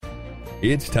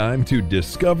It's time to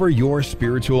discover your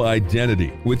spiritual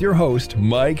identity with your host,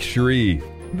 Mike Shreve.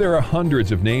 There are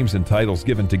hundreds of names and titles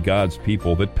given to God's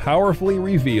people that powerfully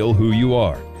reveal who you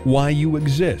are, why you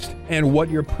exist, and what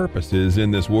your purpose is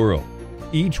in this world.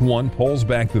 Each one pulls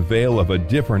back the veil of a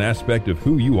different aspect of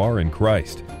who you are in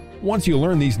Christ. Once you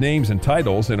learn these names and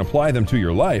titles and apply them to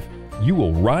your life, you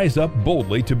will rise up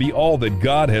boldly to be all that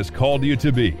God has called you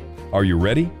to be. Are you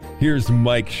ready? Here's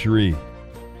Mike Shreve.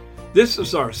 This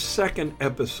is our second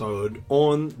episode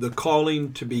on the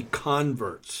calling to be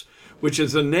converts, which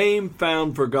is a name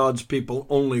found for God's people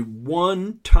only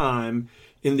one time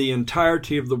in the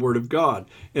entirety of the Word of God,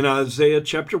 in Isaiah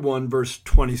chapter 1, verse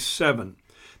 27.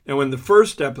 Now, in the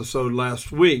first episode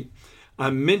last week, I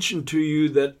mentioned to you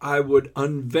that I would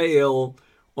unveil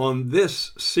on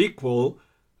this sequel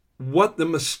what the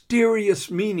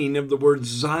mysterious meaning of the word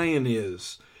Zion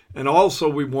is. And also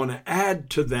we want to add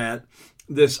to that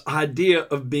this idea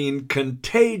of being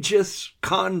contagious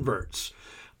converts.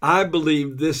 I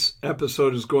believe this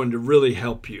episode is going to really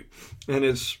help you, and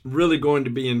it's really going to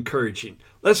be encouraging.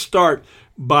 Let's start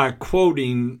by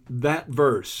quoting that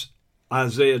verse,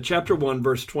 Isaiah chapter 1,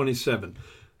 verse 27.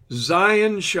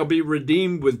 Zion shall be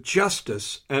redeemed with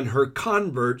justice, and her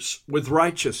converts with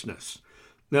righteousness.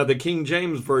 Now, the King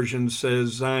James Version says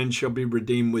Zion shall be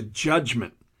redeemed with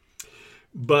judgment.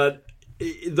 But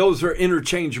those are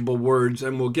interchangeable words,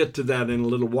 and we'll get to that in a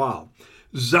little while.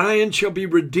 Zion shall be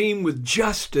redeemed with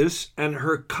justice, and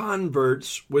her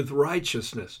converts with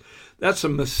righteousness. That's a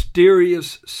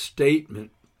mysterious statement.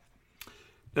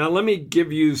 Now, let me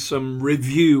give you some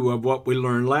review of what we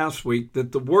learned last week,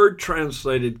 that the word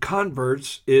translated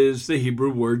converts is the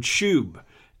Hebrew word shub,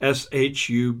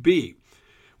 S-H-U-B,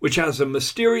 which has a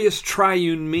mysterious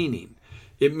triune meaning.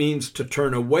 It means to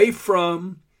turn away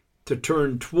from, to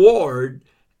turn toward,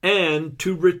 and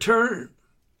to return.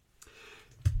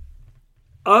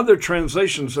 Other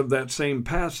translations of that same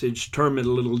passage term it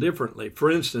a little differently.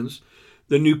 For instance,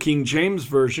 the New King James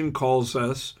Version calls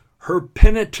us her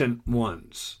penitent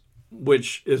ones,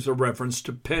 which is a reference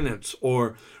to penance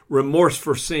or remorse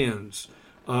for sins,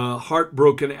 a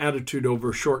heartbroken attitude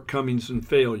over shortcomings and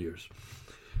failures.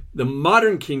 The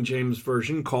modern King James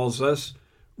Version calls us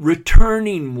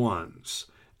returning ones.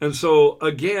 And so,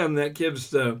 again, that gives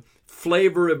the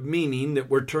flavor of meaning that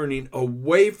we're turning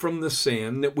away from the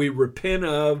sin that we repent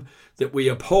of, that we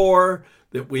abhor,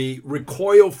 that we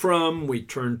recoil from, we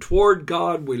turn toward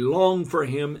God, we long for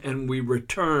Him, and we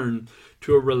return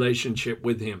to a relationship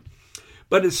with Him.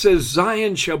 But it says,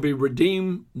 Zion shall be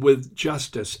redeemed with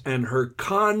justice, and her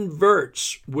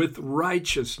converts with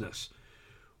righteousness.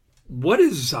 What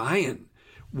is Zion?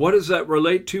 What does that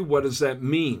relate to? What does that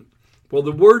mean? Well,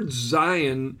 the word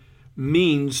Zion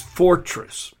means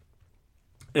fortress,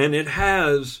 and it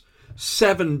has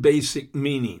 7 basic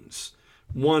meanings,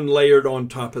 one layered on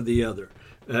top of the other,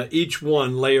 each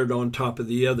one layered on top of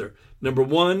the other. Number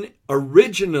 1,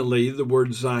 originally the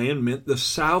word Zion meant the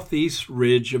southeast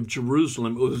ridge of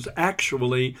Jerusalem. It was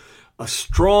actually a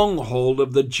stronghold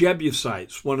of the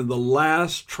Jebusites, one of the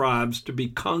last tribes to be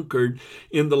conquered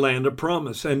in the land of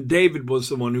promise. And David was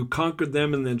the one who conquered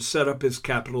them and then set up his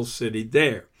capital city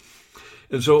there.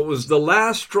 And so it was the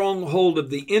last stronghold of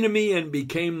the enemy and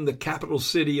became the capital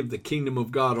city of the kingdom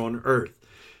of God on earth.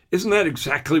 Isn't that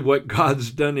exactly what God's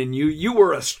done in you? You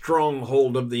were a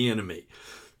stronghold of the enemy.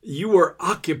 You were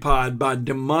occupied by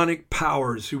demonic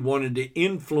powers who wanted to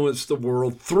influence the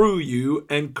world through you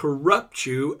and corrupt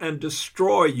you and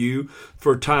destroy you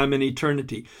for time and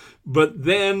eternity. But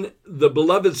then the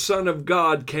beloved Son of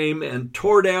God came and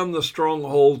tore down the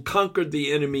stronghold, conquered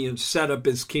the enemy, and set up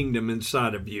His kingdom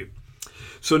inside of you.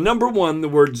 So number 1, the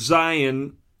word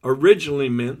Zion originally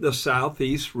meant the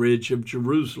southeast ridge of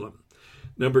Jerusalem.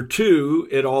 Number 2,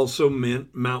 it also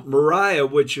meant Mount Moriah,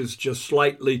 which is just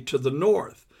slightly to the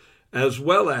north, as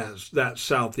well as that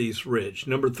southeast ridge.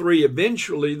 Number 3,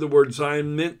 eventually the word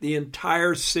Zion meant the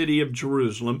entire city of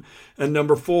Jerusalem. And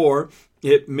number 4,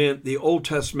 it meant the Old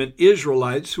Testament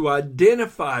Israelites who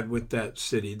identified with that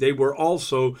city. They were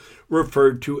also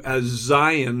referred to as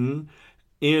Zion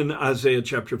in Isaiah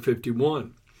chapter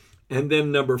 51. And then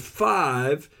number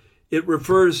 5, it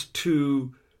refers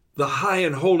to the high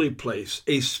and holy place,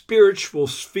 a spiritual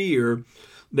sphere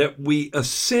that we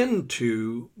ascend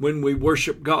to when we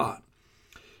worship God.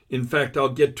 In fact, I'll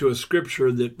get to a scripture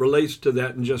that relates to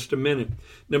that in just a minute.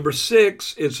 Number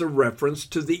 6 is a reference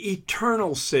to the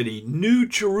eternal city, New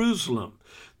Jerusalem,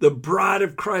 the bride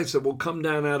of Christ that will come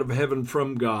down out of heaven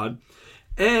from God.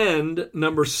 And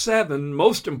number 7,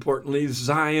 most importantly,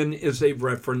 Zion is a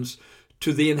reference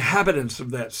to the inhabitants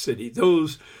of that city,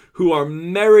 those who are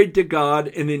married to God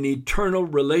in an eternal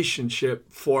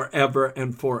relationship forever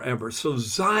and forever. So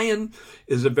Zion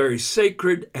is a very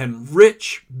sacred and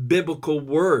rich biblical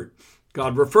word.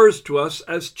 God refers to us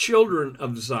as children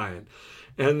of Zion.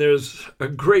 And there's a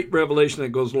great revelation that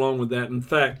goes along with that. In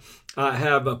fact, I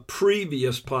have a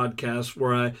previous podcast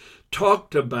where I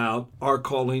talked about our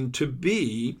calling to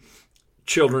be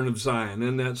children of Zion,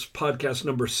 and that's podcast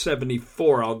number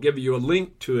 74. I'll give you a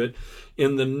link to it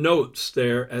in the notes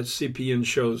there at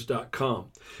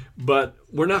cpnshows.com. But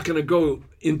we're not going to go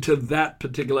into that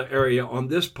particular area on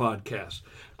this podcast.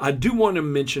 I do want to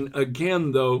mention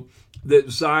again, though,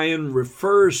 that Zion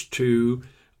refers to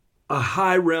a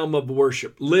high realm of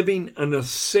worship, living an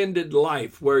ascended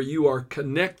life where you are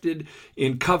connected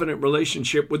in covenant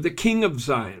relationship with the King of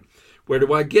Zion. Where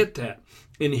do I get that?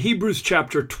 In Hebrews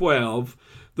chapter 12,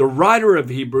 the writer of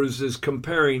Hebrews is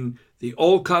comparing the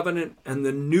Old Covenant and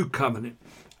the New Covenant.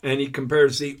 And he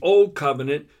compares the Old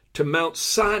Covenant to Mount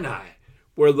Sinai,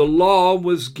 where the law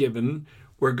was given,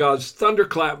 where God's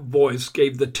thunderclap voice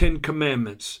gave the 10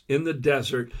 Commandments in the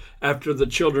desert after the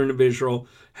children of Israel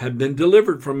had been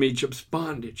delivered from Egypt's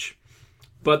bondage.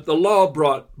 But the law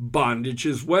brought bondage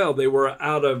as well. They were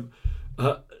out of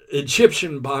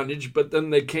Egyptian bondage, but then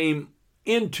they came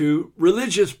into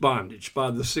religious bondage by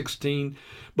the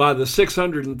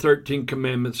 613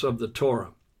 commandments of the Torah,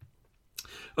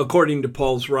 according to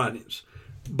Paul's writings.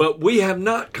 But we have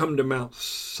not come to Mount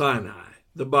Sinai.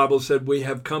 The Bible said we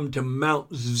have come to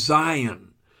Mount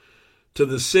Zion, to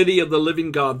the city of the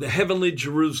living God, the heavenly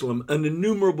Jerusalem, an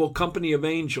innumerable company of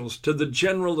angels, to the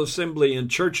general assembly and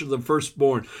church of the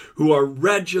firstborn, who are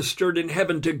registered in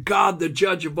heaven, to God, the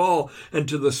judge of all, and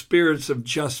to the spirits of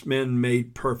just men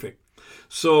made perfect.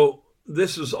 So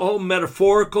this is all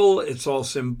metaphorical, it's all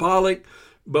symbolic,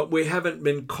 but we haven't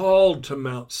been called to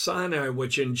Mount Sinai,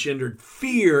 which engendered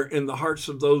fear in the hearts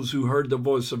of those who heard the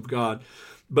voice of God,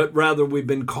 but rather we've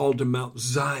been called to Mount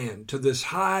Zion, to this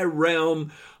high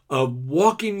realm of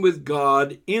walking with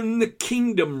God in the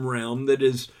kingdom realm that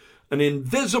is an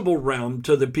invisible realm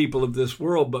to the people of this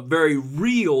world, but very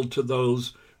real to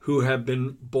those who have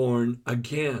been born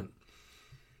again.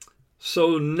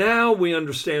 So now we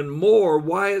understand more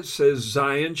why it says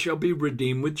Zion shall be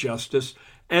redeemed with justice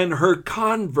and her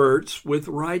converts with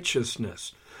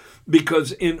righteousness.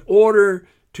 Because in order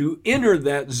to enter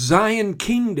that Zion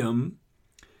kingdom,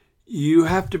 you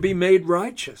have to be made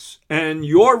righteous. And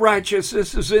your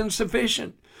righteousness is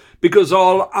insufficient because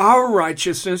all our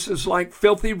righteousness is like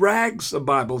filthy rags, the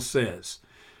Bible says.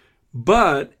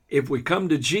 But if we come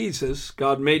to Jesus,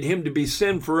 God made him to be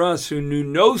sin for us who knew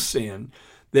no sin,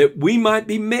 that we might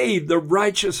be made the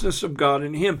righteousness of God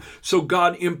in him. So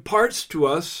God imparts to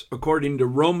us, according to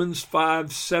Romans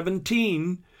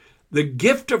 5:17, the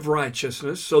gift of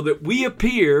righteousness so that we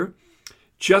appear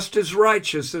just as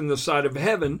righteous in the sight of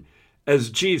heaven as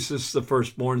Jesus, the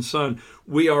firstborn son.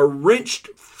 We are wrenched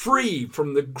free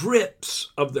from the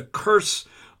grips of the curse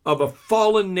of a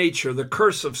fallen nature, the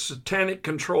curse of satanic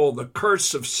control, the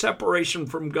curse of separation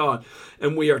from God,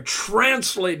 and we are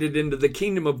translated into the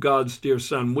kingdom of God's dear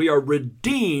Son. We are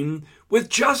redeemed with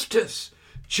justice.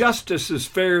 Justice is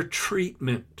fair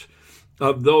treatment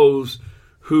of those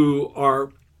who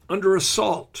are under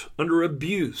assault, under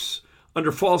abuse,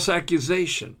 under false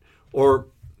accusation, or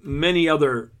many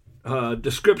other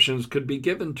descriptions could be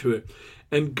given to it.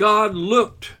 And God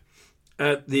looked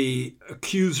at the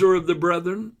accuser of the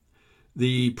brethren,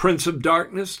 the prince of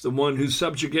darkness, the one who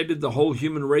subjugated the whole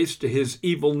human race to his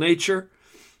evil nature,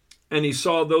 and he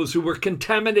saw those who were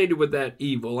contaminated with that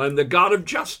evil. And the God of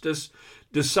justice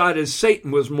decided Satan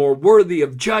was more worthy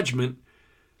of judgment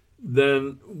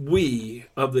than we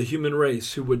of the human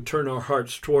race who would turn our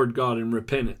hearts toward God in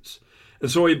repentance. And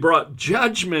so he brought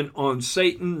judgment on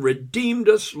Satan, redeemed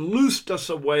us, loosed us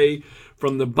away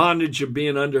from the bondage of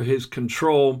being under his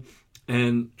control,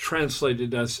 and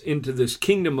translated us into this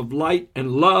kingdom of light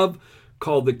and love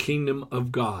called the kingdom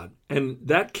of God. And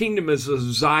that kingdom is a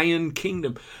Zion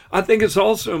kingdom. I think it's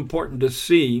also important to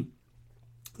see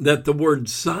that the word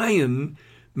Zion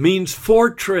means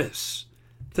fortress.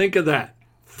 Think of that,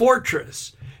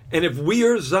 fortress. And if we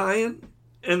are Zion,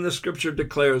 and the scripture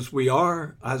declares we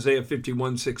are, Isaiah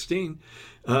 51:16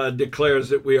 declares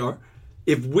that we are.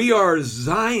 If we are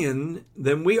Zion,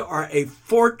 then we are a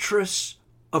fortress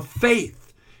of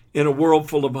faith in a world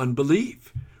full of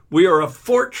unbelief. We are a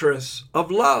fortress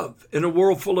of love in a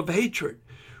world full of hatred.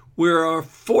 We are a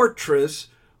fortress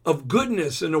of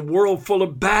goodness in a world full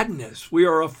of badness. We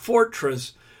are a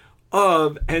fortress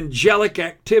of angelic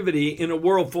activity in a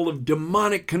world full of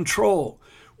demonic control.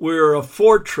 We're a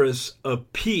fortress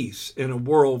of peace in a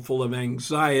world full of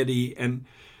anxiety and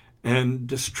and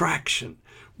distraction.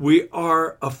 We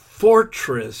are a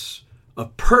fortress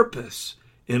of purpose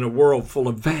in a world full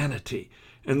of vanity.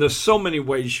 And there's so many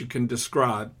ways you can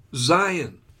describe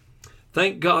Zion.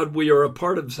 Thank God we are a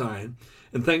part of Zion.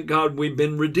 And thank God we've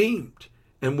been redeemed.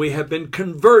 And we have been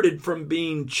converted from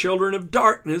being children of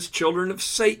darkness, children of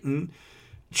Satan,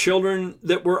 children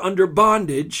that were under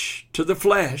bondage to the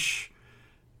flesh,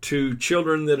 to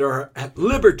children that are at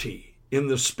liberty in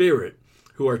the spirit,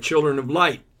 who are children of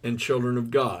light and children of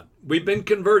God. We've been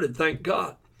converted, thank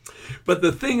God. But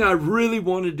the thing I really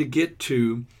wanted to get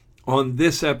to on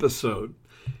this episode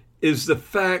is the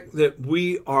fact that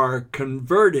we are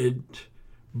converted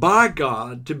by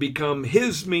God to become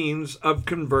His means of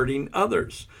converting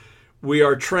others. We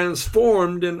are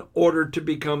transformed in order to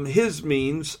become His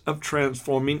means of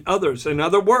transforming others. In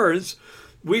other words,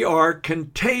 we are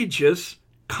contagious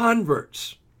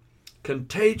converts.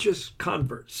 Contagious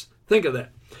converts. Think of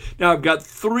that. Now, I've got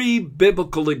 3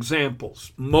 biblical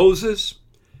examples: Moses,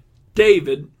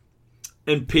 David,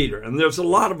 and Peter. And there's a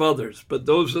lot of others, but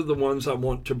those are the ones I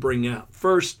want to bring out.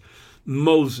 First,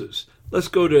 Moses. Let's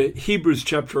go to Hebrews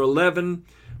chapter 11,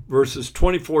 verses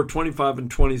 24, 25, and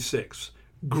 26.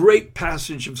 Great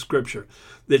passage of Scripture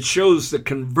that shows the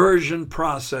conversion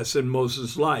process in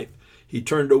Moses' life. He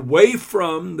turned away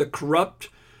from the corrupt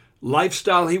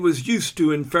lifestyle he was used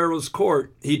to in Pharaoh's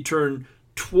court. He turned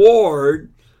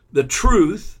toward the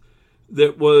truth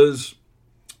that was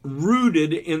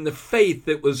rooted in the faith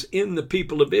that was in the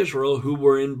people of Israel who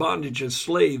were in bondage as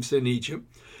slaves in Egypt.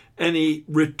 And he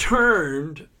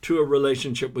returned to a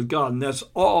relationship with God. And that's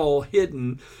all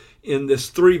hidden in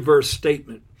this 3-verse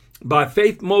statement. By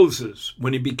faith, Moses,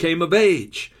 when he became of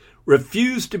age,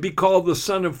 refused to be called the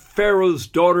son of Pharaoh's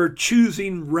daughter,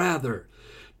 choosing rather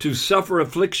to suffer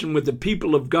affliction with the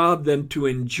people of God than to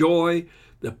enjoy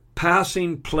the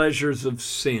passing pleasures of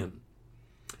sin,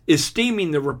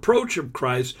 esteeming the reproach of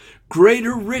Christ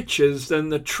greater riches than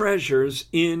the treasures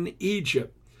in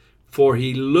Egypt, for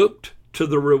he looked to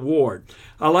the reward.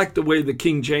 I like the way the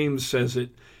King James says it.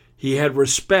 He had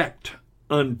respect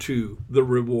unto the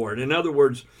reward. In other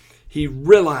words, he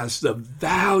realized the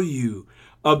value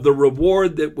of the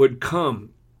reward that would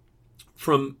come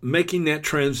from making that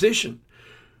transition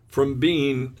from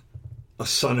being a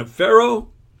son of Pharaoh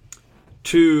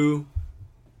to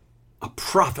a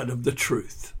prophet of the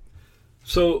truth.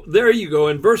 So there you go.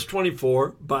 In verse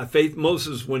 24, by faith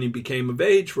Moses, when he became of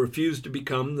age, refused to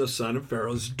become the son of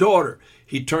Pharaoh's daughter.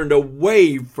 He turned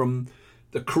away from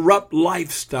the corrupt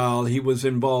lifestyle he was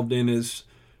involved in as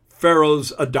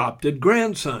Pharaoh's adopted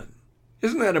grandson.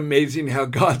 Isn't that amazing how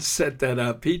God set that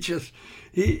up?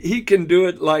 He can do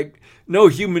it like no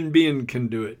human being can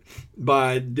do it,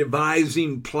 by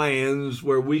devising plans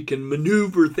where we can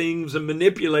maneuver things and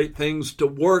manipulate things to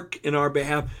work in our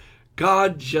behalf.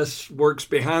 God just works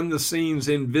behind the scenes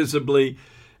invisibly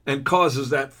and causes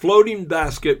that floating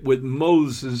basket with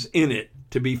Moses in it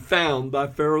to be found by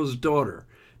Pharaoh's daughter.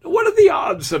 Now, what are the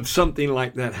odds of something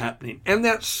like that happening? And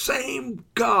that same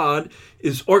God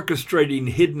is orchestrating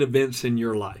hidden events in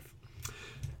your life.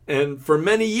 And for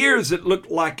many years, it looked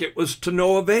like it was to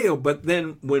no avail. But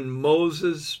then when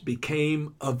Moses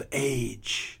became of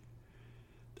age,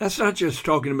 that's not just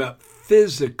talking about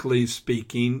physically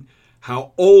speaking,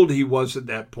 how old he was at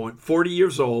that point, 40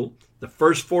 years old. The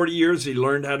first 40 years, he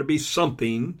learned how to be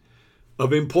something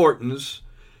of importance.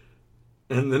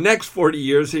 And the next 40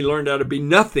 years, he learned how to be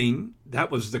nothing. That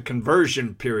was the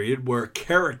conversion period where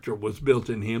character was built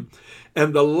in him.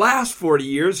 And the last 40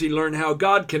 years, he learned how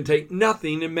God can take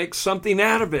nothing and make something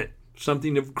out of it,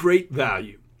 something of great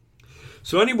value.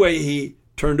 So anyway, he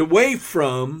turned away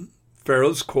from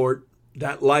Pharaoh's court,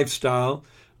 that lifestyle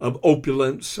of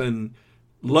opulence and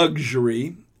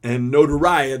luxury and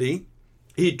notoriety.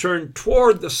 He turned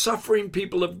toward the suffering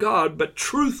people of God, but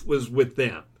truth was with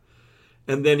them.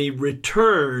 And then he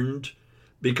returned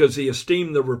because he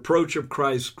esteemed the reproach of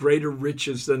Christ greater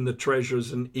riches than the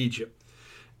treasures in Egypt.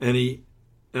 And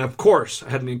of course,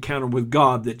 had an encounter with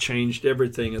God that changed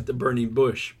everything at the burning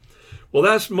bush. Well,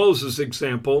 that's Moses'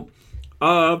 example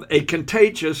of a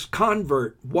contagious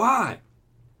convert. Why?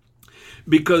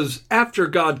 Because after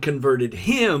God converted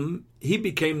him, he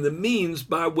became the means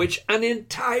by which an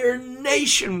entire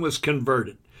nation was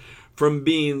converted from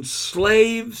being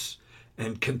slaves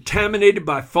and contaminated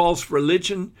by false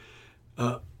religion,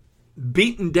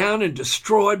 beaten down and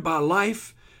destroyed by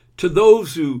life, to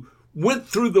those who went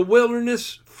through the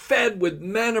wilderness, fed with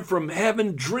manna from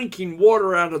heaven, drinking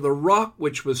water out of the rock,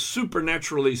 which was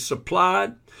supernaturally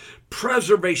supplied,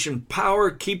 preservation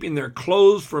power, keeping their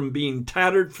clothes from being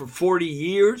tattered for 40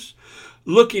 years,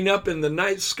 looking up in the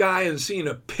night sky and seeing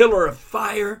a pillar of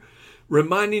fire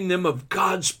reminding them of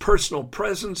God's personal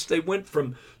presence. They went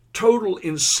from total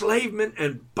enslavement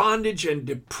and bondage and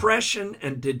depression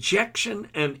and dejection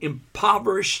and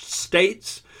impoverished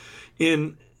states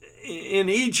in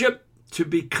Egypt to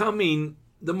becoming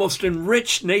the most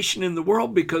enriched nation in the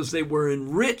world, because they were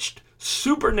enriched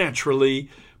supernaturally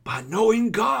by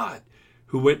knowing God,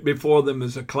 who went before them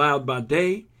as a cloud by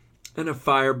day and a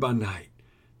fire by night.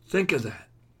 Think of that.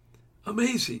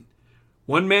 Amazing.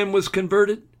 One man was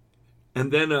converted,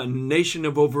 and then a nation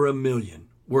of over 1 million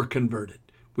were converted.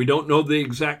 We don't know the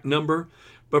exact number,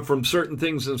 but from certain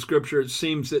things in Scripture, it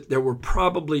seems that there were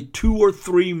probably 2 or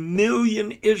 3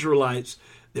 million Israelites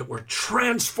that were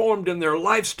transformed in their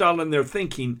lifestyle and their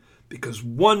thinking because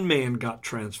one man got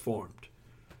transformed.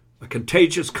 A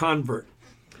contagious convert.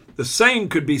 The same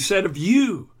could be said of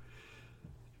you.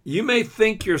 You may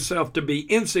think yourself to be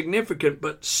insignificant,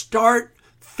 but start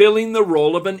filling the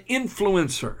role of an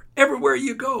influencer everywhere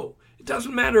you go. It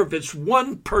doesn't matter if it's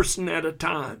one person at a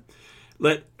time.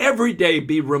 Let every day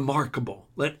be remarkable.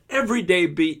 Let every day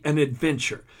be an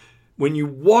adventure. When you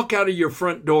walk out of your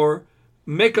front door,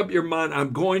 make up your mind,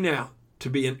 I'm going out to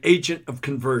be an agent of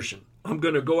conversion. I'm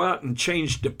going to go out and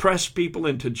change depressed people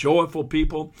into joyful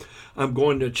people. I'm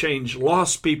going to change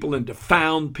lost people into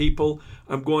found people.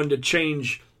 I'm going to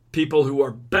change people who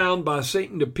are bound by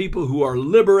Satan to people who are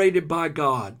liberated by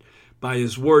God, by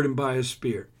His Word and by His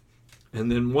Spirit.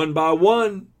 And then one by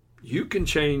one, you can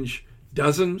change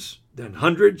dozens, then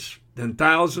hundreds, then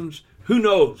thousands. Who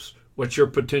knows what your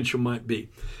potential might be?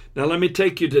 Now let me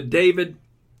take you to David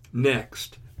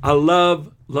next. I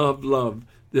love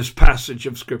this passage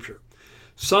of Scripture.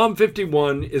 Psalm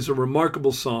 51 is a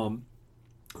remarkable psalm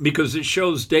because it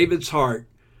shows David's heart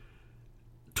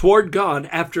toward God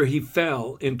after he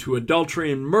fell into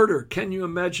adultery and murder. Can you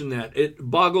imagine that? It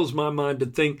boggles my mind to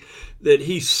think that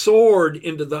he soared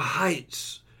into the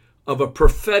heights of a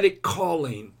prophetic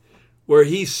calling where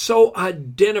he's so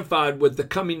identified with the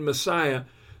coming Messiah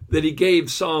that he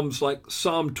gave psalms like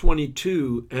Psalm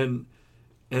 22 and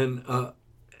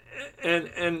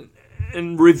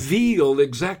revealed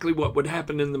exactly what would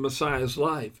happen in the Messiah's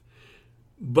life.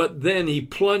 But then he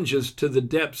plunges to the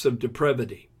depths of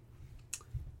depravity.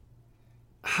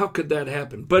 How could that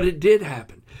happen? But it did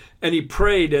happen. And he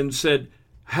prayed and said,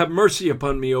 have mercy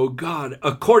upon me, O God,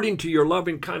 according to your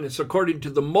loving kindness, according to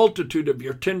the multitude of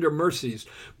your tender mercies,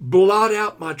 blot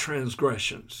out my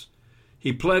transgressions.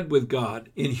 He pled with God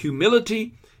in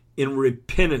humility, in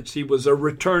repentance. He was a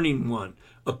returning one,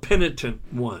 a penitent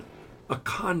one, a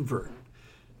convert.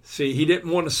 See, he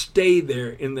didn't want to stay there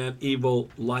in that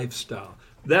evil lifestyle.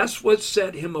 That's what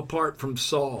set him apart from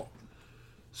Saul.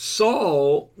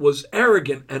 Saul was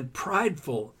arrogant and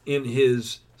prideful in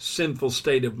his sinful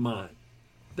state of mind.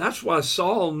 That's why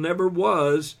Saul never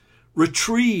was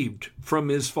retrieved from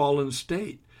his fallen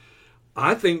state.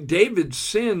 I think David's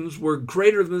sins were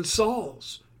greater than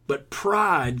Saul's, but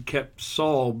pride kept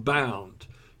Saul bound.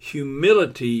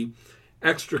 Humility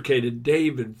extricated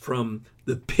David from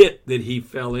the pit that he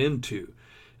fell into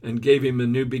and gave him a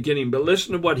new beginning. But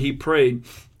listen to what he prayed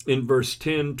in verse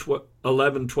 10,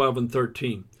 11, 12, and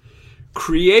 13.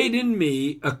 Create in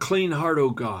me a clean heart, O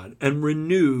God, and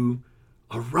renew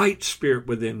a right spirit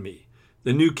within me.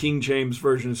 The New King James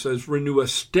Version says, renew a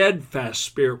steadfast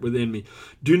spirit within me.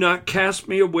 Do not cast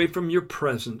me away from your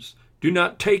presence. Do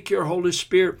not take your Holy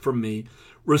Spirit from me.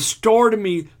 Restore to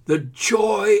me the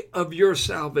joy of your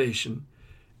salvation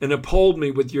and uphold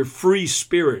me with your free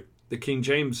spirit. The King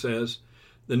James says,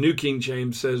 the New King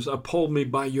James says, uphold me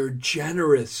by your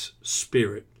generous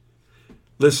spirit.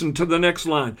 Listen to the next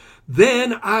line.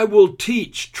 Then I will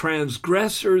teach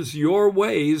transgressors your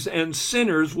ways, and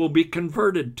sinners will be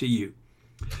converted to you.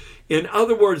 In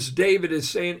other words, David is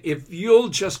saying, if you'll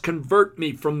just convert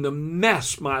me from the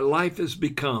mess my life has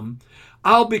become,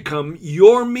 I'll become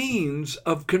your means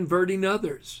of converting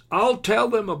others. I'll tell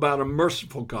them about a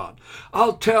merciful God.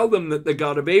 I'll tell them that the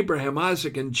God of Abraham,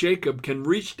 Isaac, and Jacob can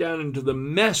reach down into the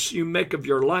mess you make of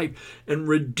your life and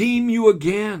redeem you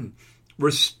again.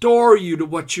 Restore you to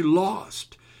what you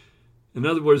lost. In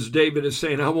other words, David is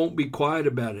saying, I won't be quiet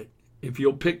about it. If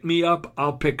you'll pick me up,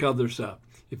 I'll pick others up.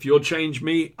 If you'll change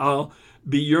me, I'll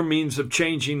be your means of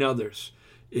changing others.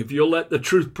 If you'll let the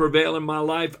truth prevail in my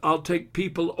life, I'll take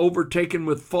people overtaken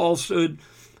with falsehood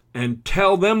and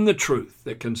tell them the truth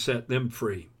that can set them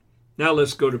free. Now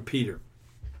let's go to Peter.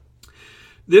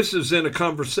 This is in a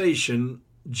conversation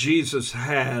Jesus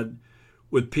had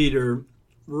with Peter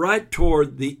right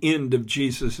toward the end of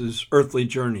Jesus' earthly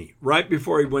journey, right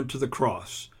before he went to the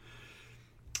cross.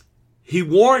 He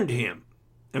warned him,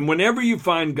 and whenever you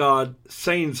find God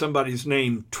saying somebody's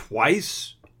name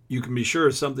twice, you can be sure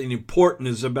something important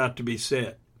is about to be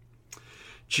said.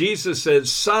 Jesus says,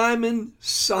 Simon,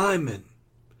 Simon,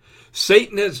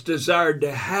 Satan has desired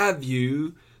to have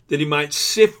you that he might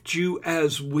sift you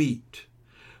as wheat.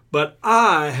 But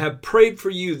I have prayed for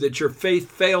you that your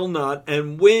faith fail not,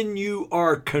 and when you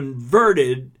are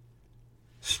converted,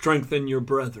 strengthen your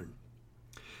brethren.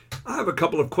 I have a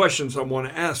couple of questions I want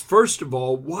to ask. First of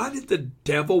all, why did the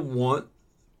devil want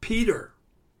Peter?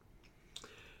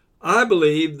 I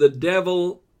believe the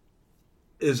devil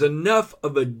is enough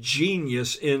of a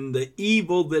genius in the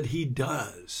evil that he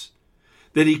does,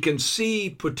 that he can see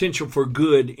potential for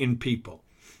good in people.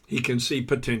 He can see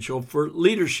potential for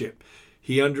leadership.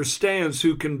 He understands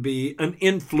who can be an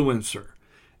influencer.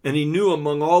 And he knew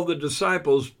among all the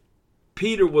disciples,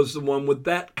 Peter was the one with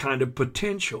that kind of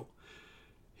potential.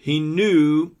 He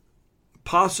knew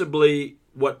possibly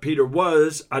what Peter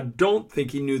was. I don't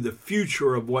think he knew the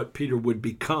future of what Peter would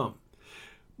become.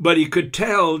 But he could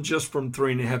tell just from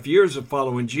 3.5 years of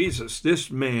following Jesus, this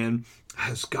man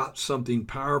has got something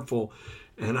powerful,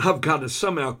 and I've got to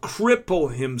somehow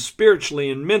cripple him spiritually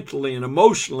and mentally and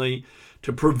emotionally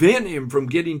to prevent him from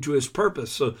getting to his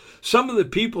purpose. So some of the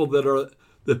people that are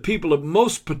the people of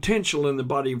most potential in the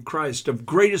body of Christ, of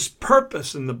greatest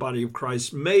purpose in the body of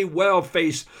Christ, may well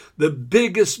face the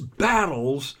biggest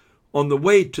battles on the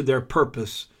way to their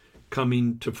purpose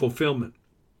coming to fulfillment.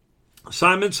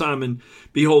 Simon, Simon,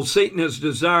 behold, Satan has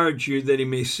desired you that he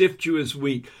may sift you as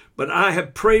wheat, but I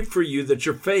have prayed for you that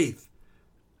your faith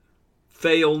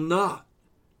fail not.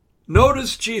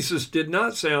 Notice Jesus did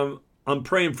not say, I'm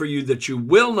praying for you that you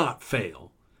will not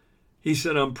fail. He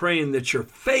said, I'm praying that your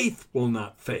faith will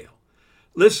not fail.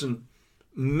 Listen,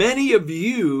 many of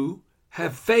you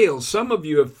have failed. Some of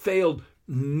you have failed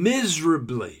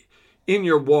miserably in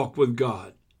your walk with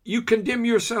God. You condemn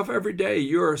yourself every day.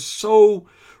 You are so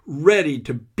ready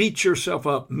to beat yourself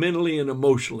up mentally and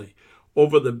emotionally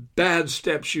over the bad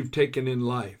steps you've taken in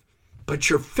life. But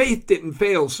your faith didn't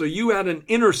fail, so you had an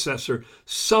intercessor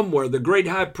somewhere, the great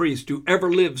high priest who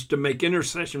ever lives to make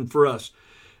intercession for us.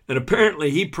 And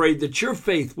apparently he prayed that your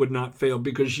faith would not fail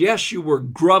because, yes, you were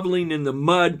groveling in the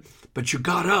mud, but you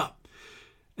got up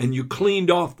and you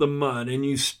cleaned off the mud and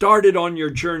you started on your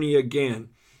journey again.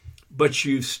 But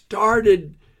you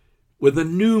started with a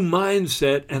new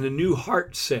mindset and a new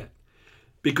heart set.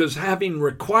 Because having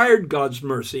required God's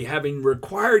mercy, having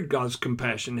required God's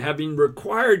compassion, having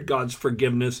required God's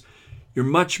forgiveness, you're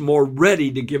much more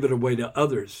ready to give it away to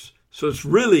others. So it's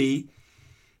really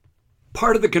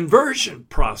part of the conversion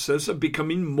process of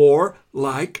becoming more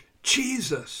like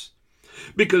Jesus.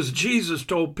 Because Jesus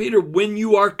told Peter, when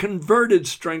you are converted,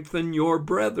 strengthen your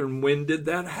brethren. When did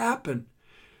that happen?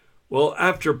 Well,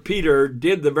 after Peter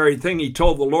did the very thing he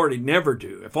told the Lord he'd never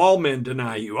do. If all men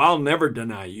deny you, I'll never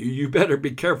deny you. You better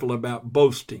be careful about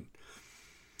boasting.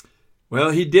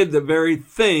 Well, he did the very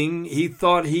thing he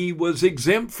thought he was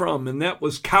exempt from, and that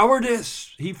was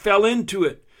cowardice. He fell into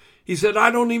it. He said,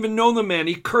 I don't even know the man.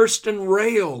 He cursed and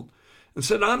railed and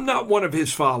said, I'm not one of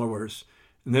his followers.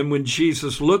 And then when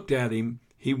Jesus looked at him,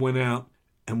 he went out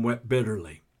and wept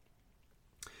bitterly.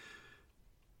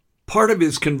 Part of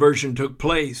his conversion took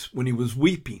place when he was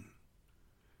weeping.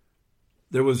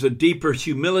 There was a deeper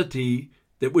humility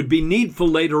that would be needful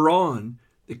later on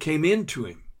that came into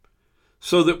him,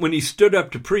 so that when he stood up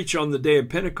to preach on the day of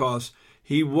Pentecost,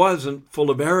 he wasn't full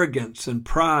of arrogance and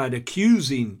pride,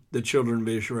 accusing the children of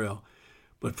Israel,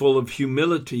 but full of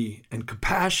humility and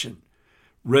compassion,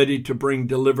 ready to bring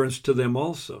deliverance to them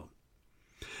also.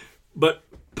 But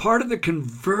part of the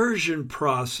conversion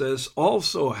process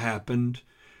also happened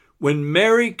when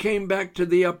Mary came back to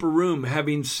the upper room,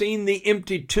 having seen the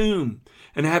empty tomb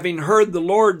and having heard the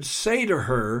Lord say to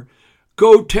her,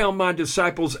 go tell my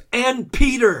disciples and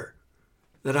Peter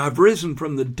that I've risen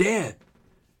from the dead.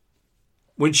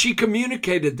 When she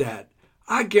communicated that,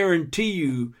 I guarantee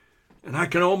you, and I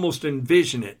can almost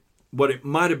envision it, what it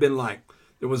might have been like.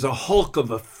 There was a hulk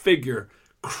of a figure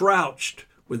crouched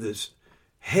with his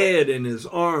head and his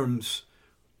arms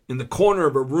in the corner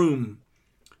of a room,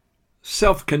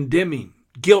 self-condemning,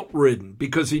 guilt-ridden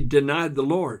because he denied the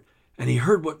Lord. And he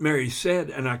heard what Mary said,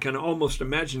 and I can almost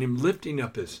imagine him lifting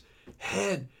up his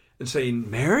head and saying,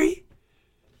 Mary,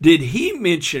 did he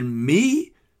mention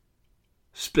me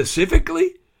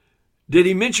specifically? Did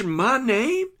he mention my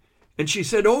name? And she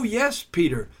said, oh, yes,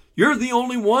 Peter, you're the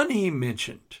only one he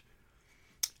mentioned.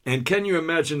 And can you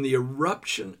imagine the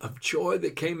eruption of joy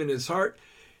that came in his heart?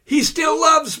 He still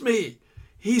loves me.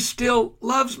 He still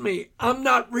loves me. I'm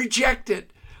not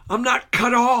rejected. I'm not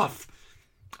cut off.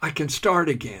 I can start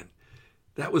again.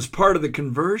 That was part of the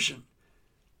conversion.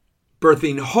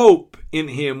 birthing hope in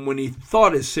him when he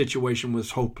thought his situation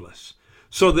was hopeless,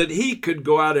 so that he could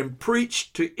go out and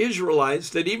preach to Israelites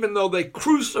that even though they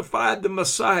crucified the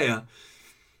Messiah,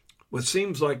 what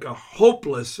seems like a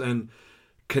hopeless and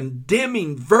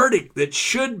condemning verdict that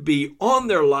should be on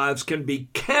their lives can be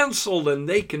canceled, and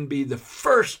they can be the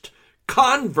first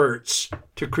converts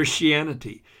to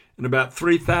Christianity. And about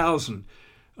 3,000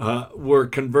 were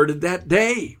converted that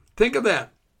day. Think of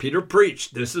that. Peter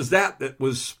preached. This is that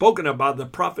was spoken of by the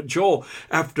prophet Joel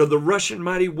after the rushing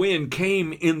mighty wind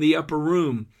came in the upper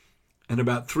room. And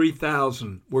about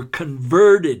 3,000 were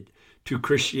converted to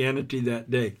Christianity that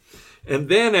day. And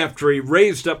then after he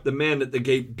raised up the man at the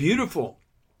gate beautiful,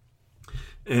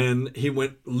 and he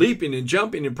went leaping and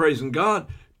jumping and praising God,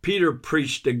 Peter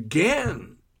preached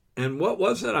again. And what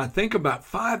was it? I think about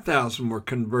 5,000 were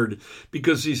converted,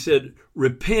 because he said,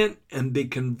 repent and be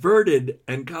converted.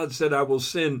 And God said, I will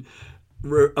send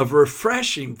a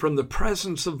refreshing from the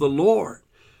presence of the Lord.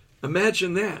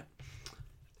 Imagine that.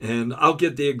 And I'll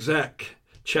get the exact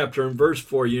chapter and verse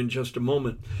for you in just a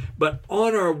moment. But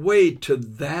on our way to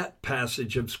that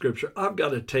passage of Scripture, I've got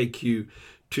to take you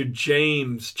to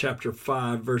James chapter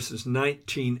 5, verses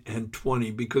 19 and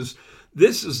 20, because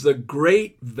this is the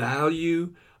great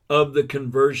value of the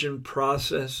conversion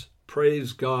process.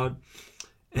 Praise God.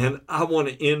 And I want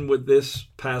to end with this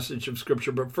passage of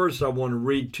Scripture, but first I want to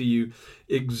read to you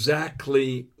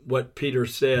exactly what Peter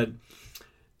said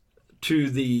to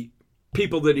the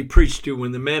people that he preached to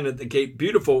when the man at the gate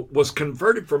beautiful was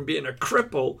converted from being a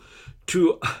cripple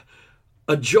to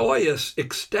a joyous,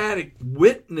 ecstatic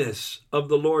witness of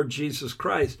the Lord Jesus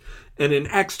Christ. And in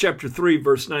Acts chapter 3,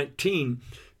 verse 19,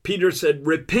 Peter said,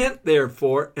 repent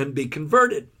therefore and be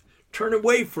converted. Turn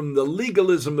away from the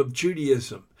legalism of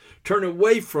Judaism. Turn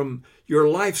away from your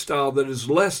lifestyle that is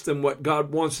less than what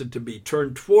God wants it to be.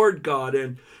 Turn toward God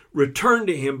and return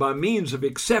to him by means of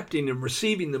accepting and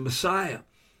receiving the Messiah.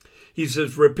 He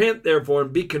says, repent therefore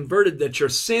and be converted, that your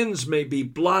sins may be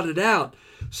blotted out,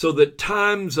 so that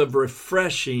times of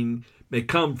refreshing may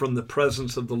come from the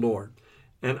presence of the Lord.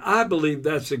 And I believe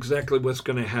that's exactly what's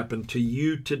going to happen to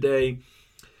you today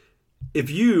if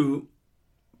you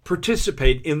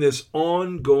participate in this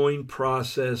ongoing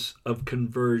process of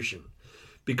conversion.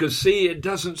 Because, see, it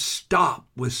doesn't stop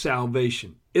with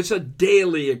salvation. It's a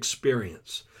daily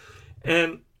experience.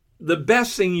 And the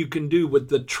best thing you can do with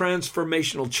the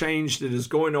transformational change that is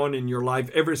going on in your life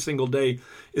every single day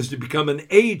is to become an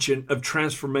agent of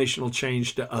transformational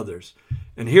change to others.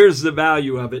 And here's the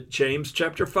value of it. James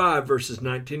chapter 5, verses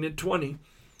 19 and 20.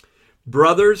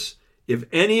 Brothers, if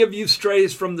any of you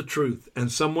strays from the truth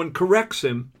and someone corrects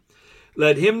him,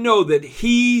 let him know that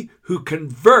he who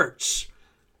converts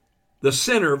the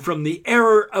sinner from the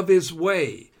error of his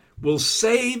way will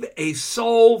save a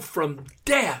soul from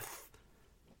death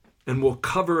and will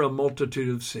cover a multitude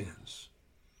of sins.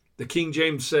 The King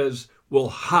James says, will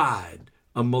hide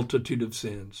a multitude of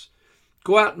sins.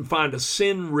 Go out and find a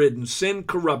sin-ridden,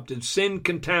 sin-corrupted,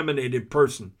 sin-contaminated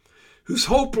person who's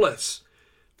hopeless,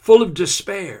 full of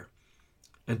despair,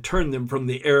 and turn them from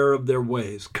the error of their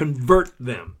ways. Convert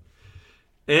them.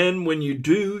 And when you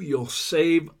do, you'll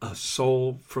save a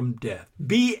soul from death.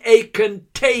 Be a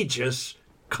contagious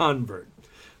convert.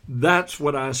 That's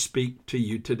what I speak to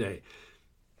you today.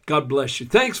 God bless you.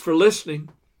 Thanks for listening.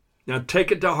 Now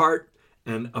take it to heart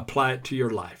and apply it to your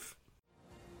life.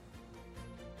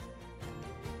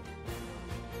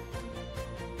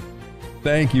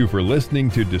 Thank you for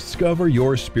listening to Discover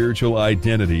Your Spiritual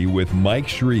Identity with Mike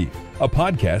Shreve, a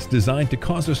podcast designed to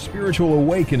cause a spiritual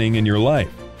awakening in your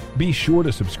life. Be sure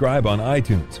to subscribe on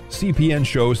iTunes,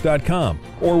 cpnshows.com,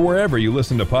 or wherever you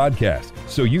listen to podcasts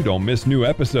so you don't miss new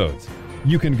episodes.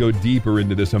 You can go deeper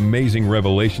into this amazing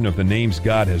revelation of the names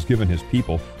God has given His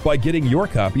people by getting your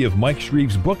copy of Mike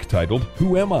Shreve's book titled,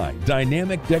 Who Am I?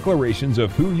 Dynamic Declarations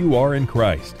of Who You Are in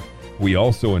Christ. We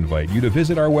also invite you to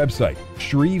visit our website,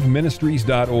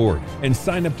 shreveministries.org, and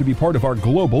sign up to be part of our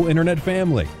global internet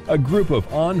family, a group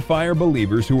of on-fire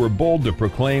believers who are bold to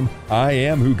proclaim, I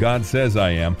am who God says I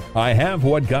am, I have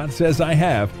what God says I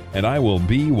have, and I will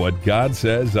be what God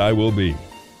says I will be.